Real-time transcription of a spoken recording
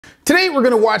Today we're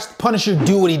gonna watch the Punisher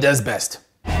do what he does best.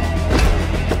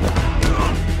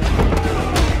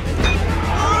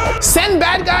 Send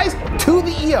bad guys to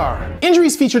the ER.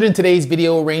 Injuries featured in today's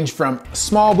video range from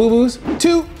small boo-boos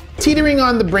to teetering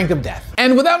on the brink of death.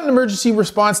 And without an emergency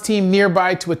response team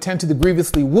nearby to attend to the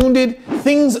grievously wounded,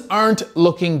 things aren't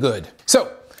looking good.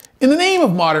 So, in the name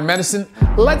of modern medicine,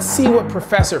 let's see what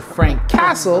Professor Frank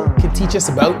Castle can teach us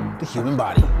about the human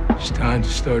body. It's time to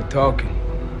start talking.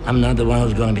 I'm not the one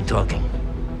who's going to be talking.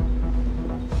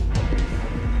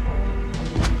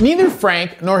 Neither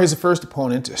Frank nor his first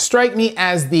opponent strike me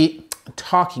as the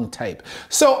talking type,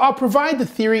 so I'll provide the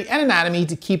theory and anatomy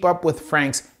to keep up with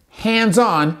Frank's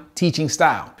hands-on teaching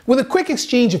style. With a quick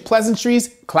exchange of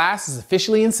pleasantries, class is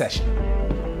officially in session.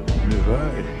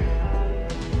 Levi,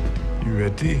 you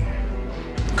ready?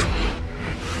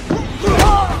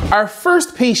 Our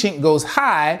first patient goes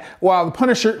high while the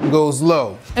Punisher goes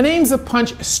low and aims a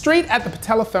punch straight at the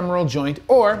patellofemoral joint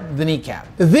or the kneecap.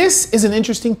 This is an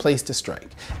interesting place to strike,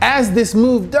 as this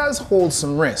move does hold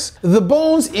some risk. The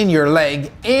bones in your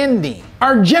leg and knee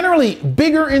are generally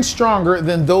bigger and stronger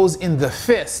than those in the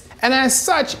fist, and as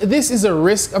such, this is a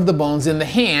risk of the bones in the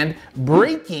hand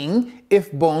breaking if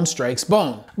bone strikes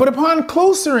bone. But upon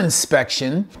closer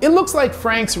inspection, it looks like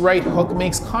Frank's right hook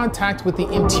makes contact with the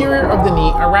interior of the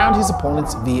knee around his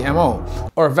opponent's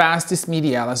VMO, or vastus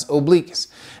medialis obliquus,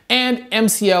 and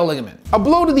MCL ligament. A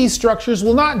blow to these structures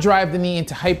will not drive the knee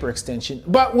into hyperextension,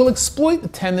 but will exploit the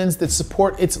tendons that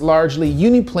support its largely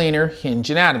uniplanar hinge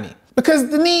anatomy, because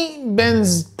the knee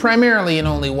bends primarily in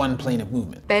only one plane of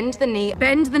movement. Bend the knee,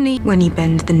 bend the knee. When you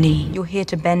bend the knee, you're here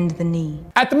to bend the knee.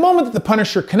 At the moment that the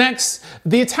Punisher connects,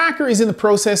 the attacker is in the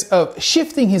process of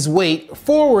shifting his weight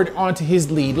forward onto his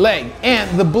lead leg,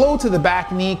 and the blow to the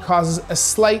back knee causes a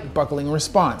slight buckling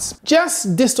response.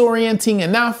 Just disorienting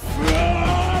enough.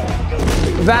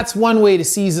 That's one way to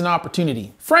seize an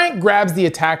opportunity. Frank grabs the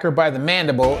attacker by the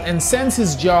mandible and sends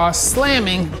his jaw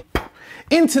slamming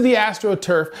into the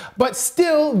AstroTurf, but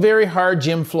still very hard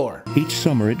gym floor. Each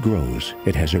summer it grows,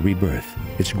 it has a rebirth.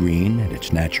 It's green and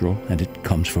it's natural and it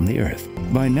comes from the earth.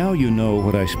 By now you know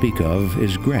what I speak of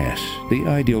is grass, the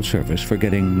ideal surface for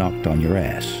getting knocked on your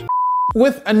ass.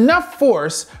 With enough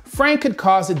force, Frank could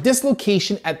cause a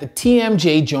dislocation at the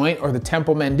TMJ joint or the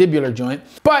temporomandibular joint,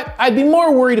 but I'd be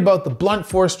more worried about the blunt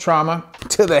force trauma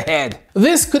to the head.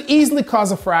 This could easily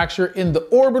cause a fracture in the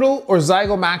orbital or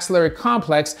zygomaxillary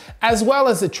complex, as well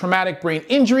as a traumatic brain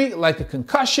injury like a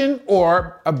concussion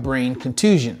or a brain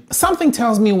contusion. Something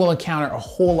tells me we'll encounter a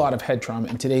whole lot of head trauma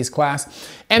in today's class,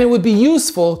 and it would be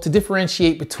useful to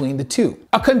differentiate between the two.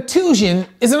 A contusion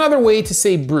is another way to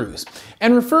say bruise,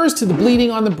 and refers to the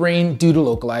bleeding on the brain due to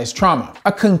localized trauma.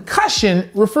 A concussion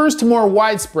refers to more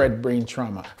widespread brain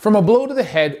trauma from a blow to the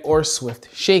head or swift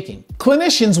shaking.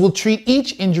 Clinicians will treat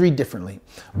each injury differently,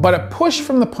 but a push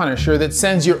from the Punisher that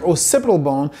sends your occipital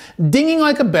bone dinging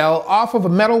like a bell off of a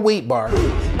metal weight bar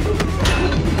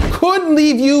could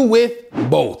leave you with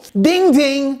both. Ding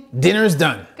ding, dinner's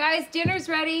done. Guys, dinner's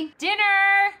ready.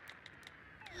 Dinner!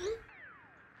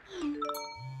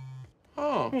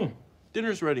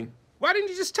 Dinner's ready. Why didn't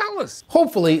you just tell us?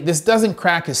 Hopefully, this doesn't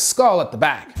crack his skull at the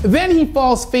back. Then he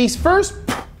falls face first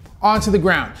onto the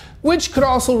ground, which could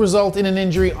also result in an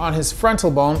injury on his frontal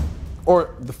bone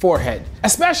or the forehead,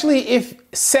 especially if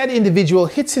said individual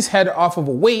hits his head off of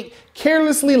a weight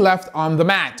carelessly left on the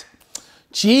mat.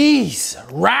 Jeez,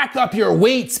 rack up your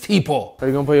weights, people. Are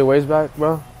you gonna put your weights back,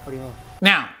 bro? What do you want?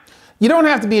 Now, you don't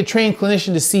have to be a trained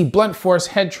clinician to see blunt force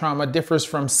head trauma differs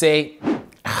from, say,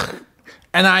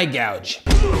 an eye gouge.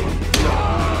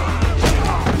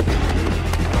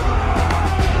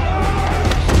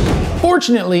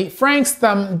 Fortunately, Frank's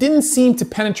thumb didn't seem to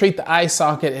penetrate the eye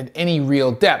socket at any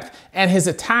real depth, and his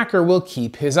attacker will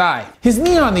keep his eye. His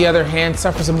knee, on the other hand,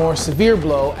 suffers a more severe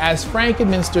blow as Frank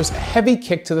administers a heavy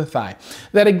kick to the thigh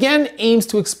that again aims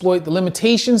to exploit the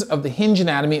limitations of the hinge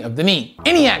anatomy of the knee.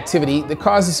 Any activity that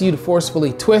causes you to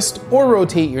forcefully twist or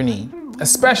rotate your knee,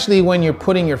 especially when you're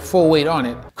putting your full weight on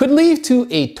it, could lead to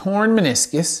a torn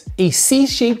meniscus, a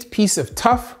C-shaped piece of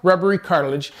tough, rubbery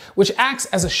cartilage which acts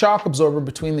as a shock absorber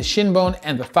between the shin bone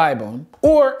and the thigh bone,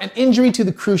 or an injury to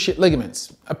the cruciate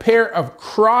ligaments, a pair of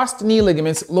crossed knee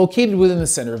ligaments located within the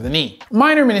center of the knee.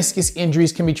 Minor meniscus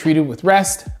injuries can be treated with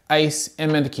rest, ice,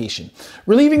 and medication,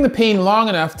 relieving the pain long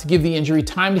enough to give the injury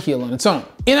time to heal on its own.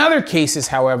 In other cases,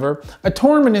 however, a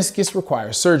torn meniscus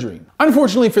requires surgery.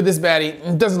 Unfortunately for this baddie,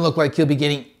 it doesn't look like he'll be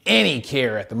getting any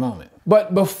care at the moment.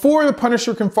 But before the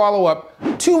Punisher can follow up,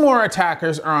 two more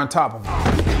attackers are on top of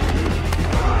him.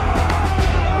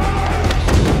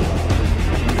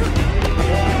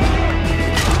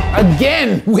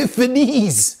 Again with the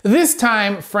knees. This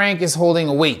time, Frank is holding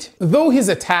a weight. Though his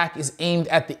attack is aimed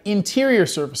at the interior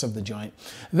surface of the joint,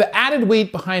 the added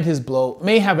weight behind his blow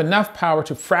may have enough power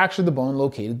to fracture the bone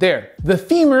located there. The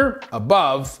femur,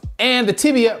 above, and the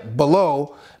tibia,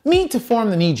 below, meet to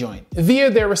form the knee joint via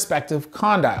their respective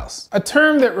condyles, a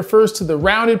term that refers to the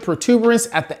rounded protuberance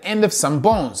at the end of some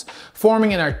bones,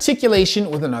 forming an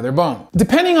articulation with another bone.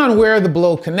 Depending on where the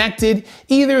blow connected,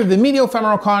 either the medial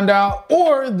femoral condyle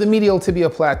or the medial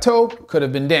tibial plateau could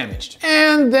have been damaged.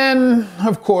 And then,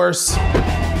 of course,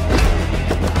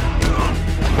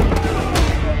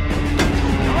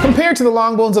 compared to the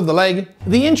long bones of the leg,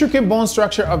 the intricate bone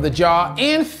structure of the jaw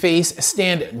and face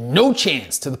stand no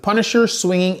chance to the Punisher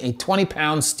swinging a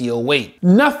 20-pound steel weight.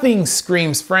 Nothing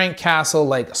screams Frank Castle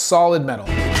like solid metal,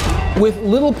 with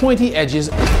little pointy edges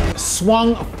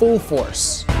swung full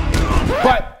force.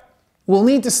 But we'll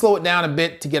need to slow it down a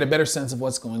bit to get a better sense of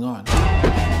what's going on.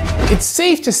 It's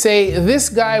safe to say this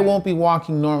guy won't be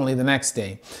walking normally the next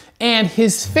day, and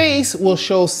his face will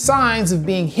show signs of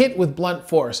being hit with blunt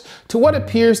force to what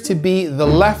appears to be the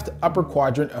left upper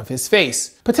quadrant of his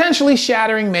face, potentially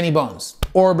shattering many bones.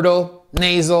 Orbital,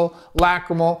 nasal,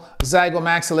 lacrimal,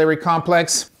 zygomaxillary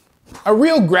complex. A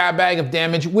real grab bag of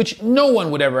damage which no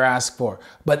one would ever ask for.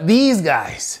 But these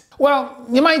guys, well,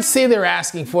 you might say they're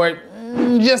asking for it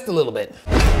just a little bit.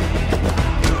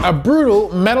 A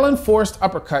brutal, metal-enforced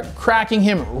uppercut cracking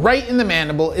him right in the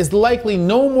mandible is likely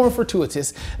no more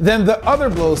fortuitous than the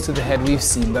other blows to the head we've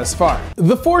seen thus far.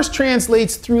 The force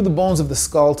translates through the bones of the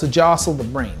skull to jostle the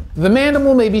brain. The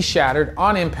mandible may be shattered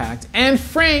on impact, and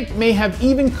Frank may have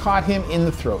even caught him in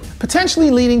the throat, potentially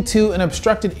leading to an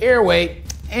obstructed airway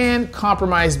and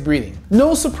compromised breathing.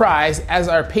 No surprise, as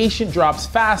our patient drops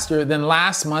faster than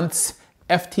last month's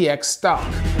FTX stock.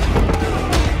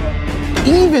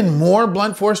 Even more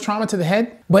blunt force trauma to the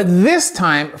head, but this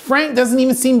time Frank doesn't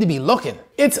even seem to be looking.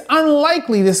 It's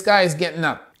unlikely this guy is getting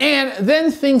up. And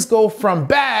then things go from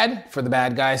bad, for the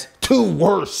bad guys, to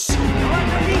worse.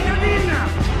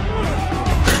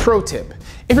 Pro tip,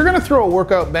 if you're gonna throw a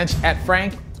workout bench at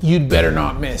Frank, you'd better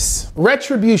not miss.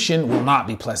 Retribution will not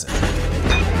be pleasant.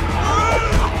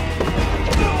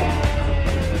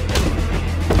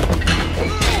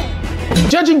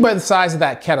 Judging by the size of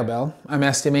that kettlebell, I'm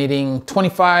estimating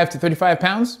 25 to 35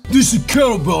 pounds. This is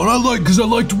kettlebell and I like because I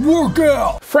like to work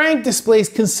out. Frank displays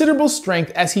considerable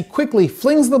strength as he quickly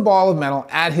flings the ball of metal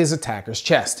at his attacker's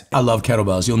chest. I love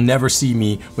kettlebells. You'll never see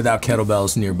me without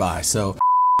kettlebells nearby, so.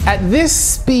 At this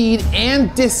speed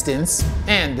and distance,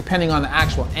 and depending on the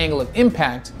actual angle of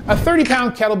impact, a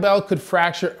 30-pound kettlebell could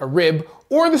fracture a rib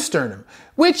or the sternum,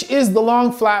 which is the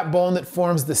long flat bone that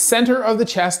forms the center of the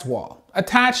chest wall,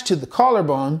 attached to the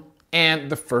collarbone and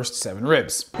the first 7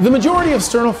 ribs. The majority of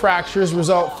sternal fractures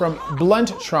result from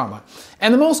blunt trauma,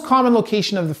 and the most common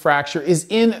location of the fracture is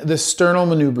in the sternal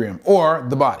manubrium, or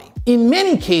the body. In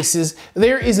many cases,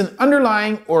 there is an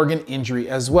underlying organ injury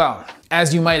as well.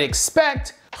 As you might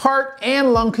expect, heart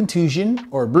and lung contusion,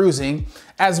 or bruising,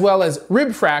 as well as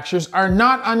rib fractures are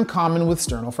not uncommon with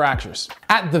sternal fractures.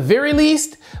 At the very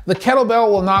least, the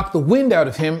kettlebell will knock the wind out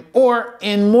of him, or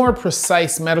in more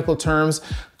precise medical terms,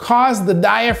 cause the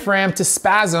diaphragm to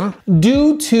spasm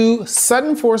due to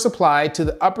sudden force applied to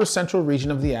the upper central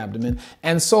region of the abdomen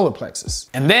and solar plexus.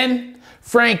 And then,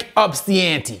 Frank ups the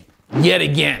ante, yet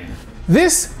again.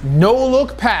 This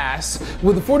no-look pass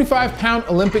with a 45-pound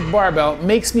Olympic barbell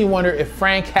makes me wonder if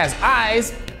Frank has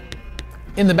eyes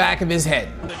in the back of his head.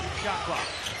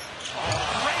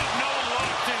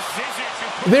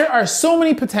 There are so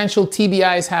many potential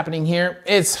TBIs happening here,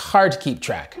 it's hard to keep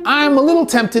track. I'm a little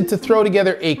tempted to throw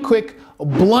together a quick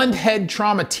blunt head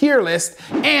trauma tier list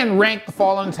and rank the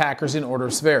fallen attackers in order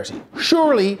of severity.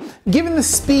 Surely, given the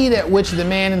speed at which the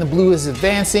man in the blue is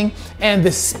advancing and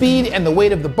the speed and the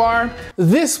weight of the bar,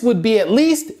 this would be at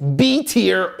least B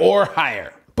tier or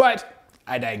higher. But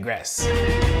I digress.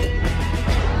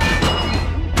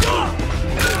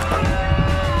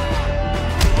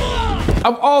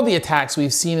 Of all the attacks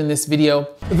we've seen in this video,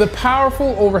 the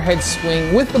powerful overhead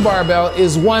swing with the barbell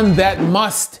is one that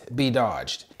must be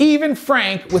dodged. Even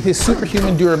Frank, with his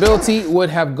superhuman durability, would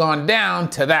have gone down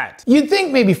to that. You'd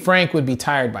think maybe Frank would be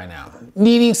tired by now,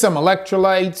 needing some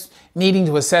electrolytes, needing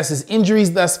to assess his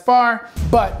injuries thus far,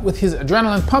 but with his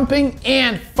adrenaline pumping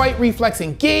and fight reflex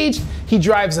engaged, he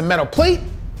drives a metal plate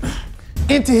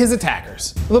into his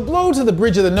attackers. The blow to the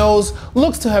bridge of the nose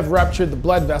looks to have ruptured the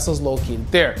blood vessels located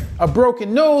there. A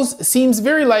broken nose seems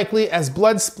very likely as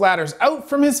blood splatters out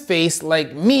from his face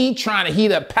like me trying to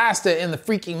heat up pasta in the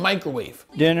freaking microwave.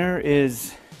 Dinner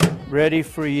is ready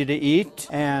for you to eat,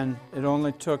 and it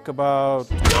only took about...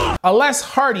 A less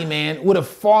hardy man would have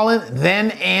fallen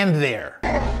then and there.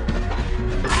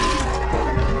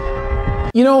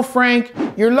 You know, Frank,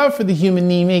 your love for the human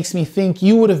knee makes me think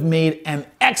you would have made an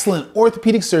excellent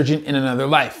orthopedic surgeon in another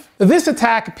life. This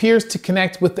attack appears to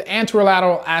connect with the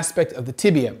anterolateral aspect of the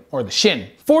tibia, or the shin,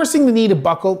 forcing the knee to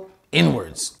buckle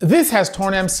inwards. This has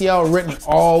torn MCL written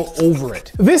all over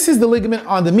it. This is the ligament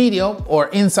on the medial, or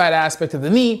inside aspect of the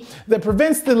knee, that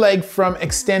prevents the leg from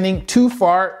extending too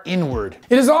far inward.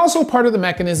 It is also part of the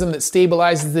mechanism that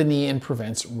stabilizes the knee and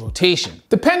prevents rotation.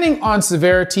 Depending on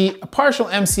severity, a partial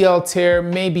MCL tear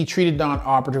may be treated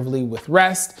non-operatively with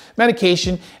rest,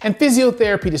 medication, and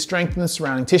physiotherapy to strengthen the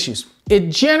surrounding tissues. It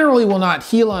generally will not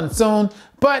heal on its own,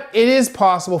 but it is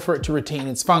possible for it to retain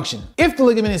its function. If the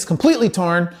ligament is completely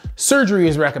torn, surgery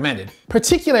is recommended,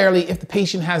 particularly if the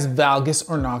patient has valgus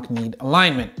or knock-knee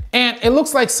alignment. And it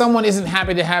looks like someone isn't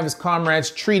happy to have his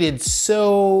comrades treated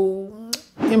so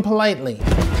impolitely.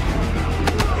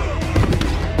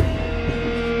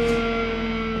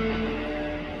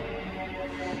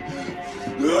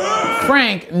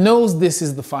 Frank knows this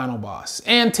is the final boss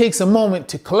and takes a moment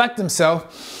to collect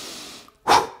himself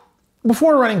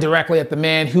before running directly at the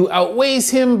man who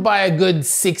outweighs him by a good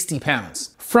 60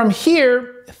 pounds. From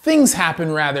here, things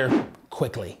happen rather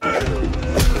quickly.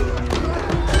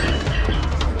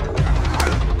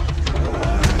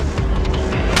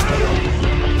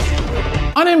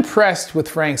 Unimpressed with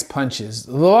Frank's punches,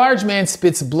 the large man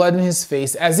spits blood in his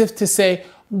face as if to say,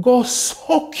 "Go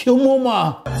soak your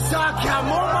mama."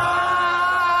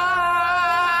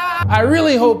 I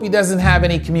really hope he doesn't have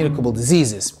any communicable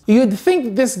diseases. You'd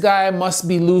think this guy must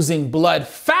be losing blood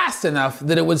fast enough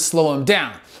that it would slow him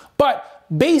down. But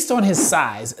based on his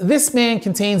size, this man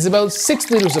contains about 6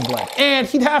 liters of blood, and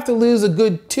he'd have to lose a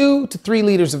good 2 to 3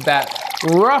 liters of that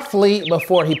roughly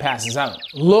before he passes out.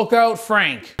 Look out,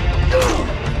 Frank.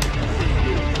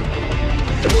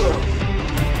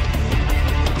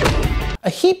 A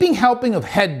heaping helping of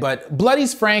headbutt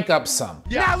bloodies Frank up some.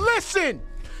 Now listen,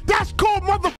 that's called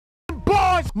mother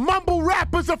bars, mumble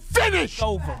rappers are finished.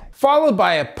 Over. Followed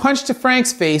by a punch to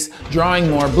Frank's face, drawing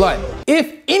more blood.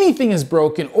 If anything is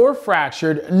broken or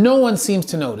fractured, no one seems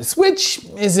to notice, which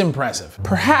is impressive.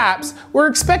 Perhaps we're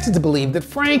expected to believe that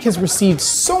Frank has received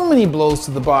so many blows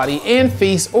to the body and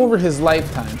face over his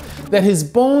lifetime that his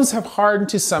bones have hardened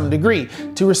to some degree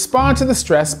to respond to the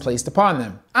stress placed upon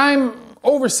them. I'm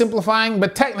oversimplifying,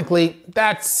 but technically,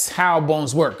 that's how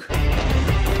bones work.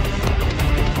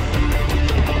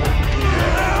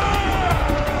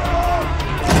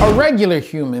 A regular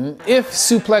human, if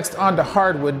suplexed onto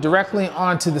hardwood directly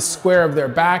onto the square of their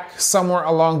back, somewhere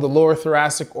along the lower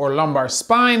thoracic or lumbar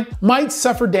spine, might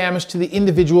suffer damage to the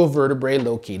individual vertebrae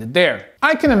located there.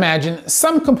 I can imagine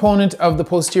some component of the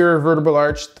posterior vertebral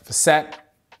arch, the facet,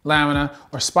 lamina,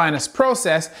 or spinous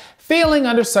process failing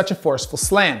under such a forceful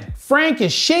slam. Frank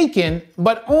is shaken,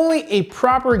 but only a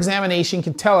proper examination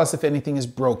can tell us if anything is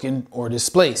broken or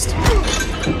displaced.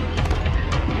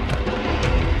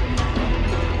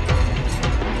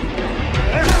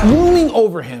 Looming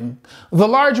over him, the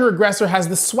larger aggressor has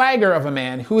the swagger of a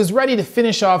man who is ready to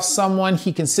finish off someone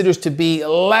he considers to be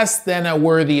less than a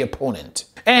worthy opponent.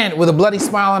 And with a bloody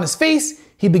smile on his face,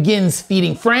 he begins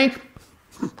feeding Frank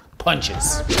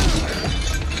punches.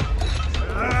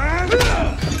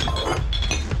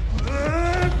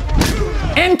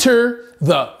 Enter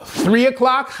the 3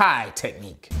 o'clock high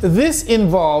technique. This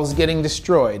involves getting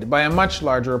destroyed by a much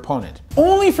larger opponent,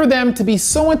 only for them to be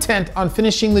so intent on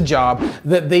finishing the job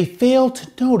that they fail to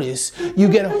notice you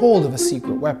get a hold of a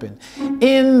secret weapon.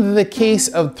 In the case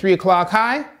of 3 o'clock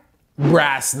high,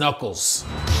 brass knuckles.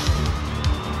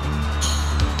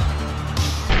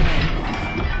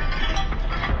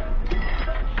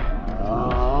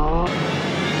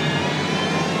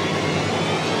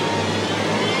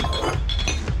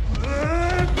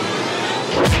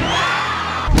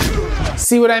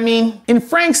 See what I mean? In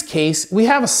Frank's case, we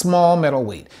have a small metal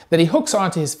weight that he hooks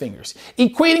onto his fingers,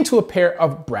 equating to a pair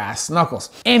of brass knuckles,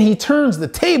 and he turns the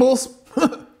tables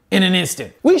in an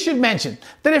instant. We should mention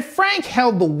that if Frank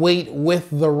held the weight with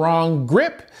the wrong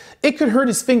grip, it could hurt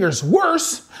his fingers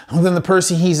worse than the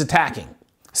person he's attacking.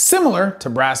 Similar to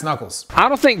brass knuckles. I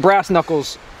don't think brass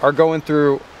knuckles are going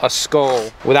through a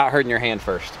skull without hurting your hand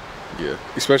first. Yeah,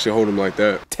 especially hold them like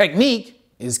that. Technique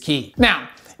is key. Now,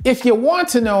 if you want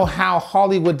to know how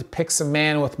Hollywood depicts a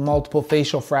man with multiple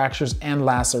facial fractures and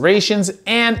lacerations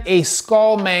and a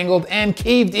skull mangled and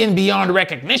caved in beyond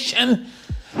recognition,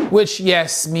 which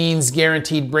yes means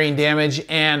guaranteed brain damage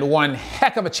and one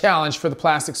heck of a challenge for the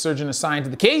plastic surgeon assigned to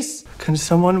the case. Can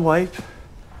someone wipe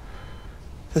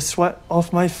the sweat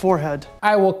off my forehead.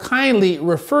 I will kindly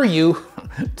refer you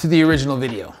to the original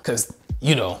video, because,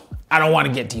 you know, I don't want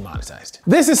to get demonetized.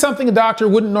 This is something a doctor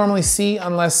wouldn't normally see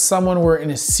unless someone were in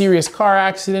a serious car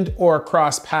accident or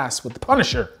cross paths with the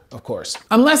Punisher, of course.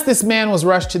 Unless this man was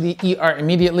rushed to the ER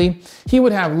immediately, he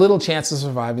would have little chance of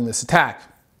surviving this attack.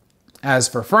 As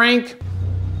for Frank,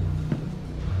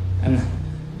 I'm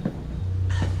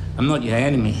not your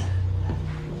enemy.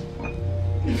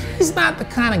 he's not the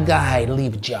kind of guy to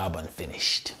leave a job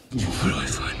unfinished. What do I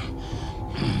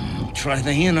find? Try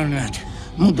the internet.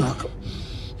 Doc.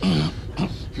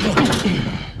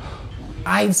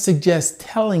 I'd suggest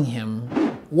telling him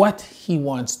what he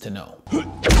wants to know.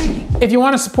 If you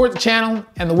want to support the channel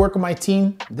and the work of my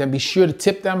team, then be sure to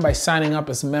tip them by signing up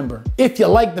as a member. If you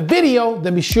liked the video,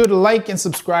 then be sure to like and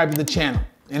subscribe to the channel.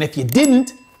 And if you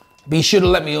didn't, be sure to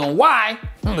let me know why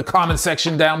in the comment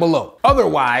section down below.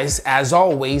 Otherwise, as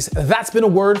always, that's been a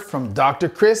word from Dr.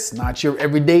 Chris, not your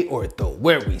everyday ortho,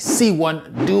 where we see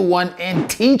one, do one, and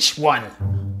teach one.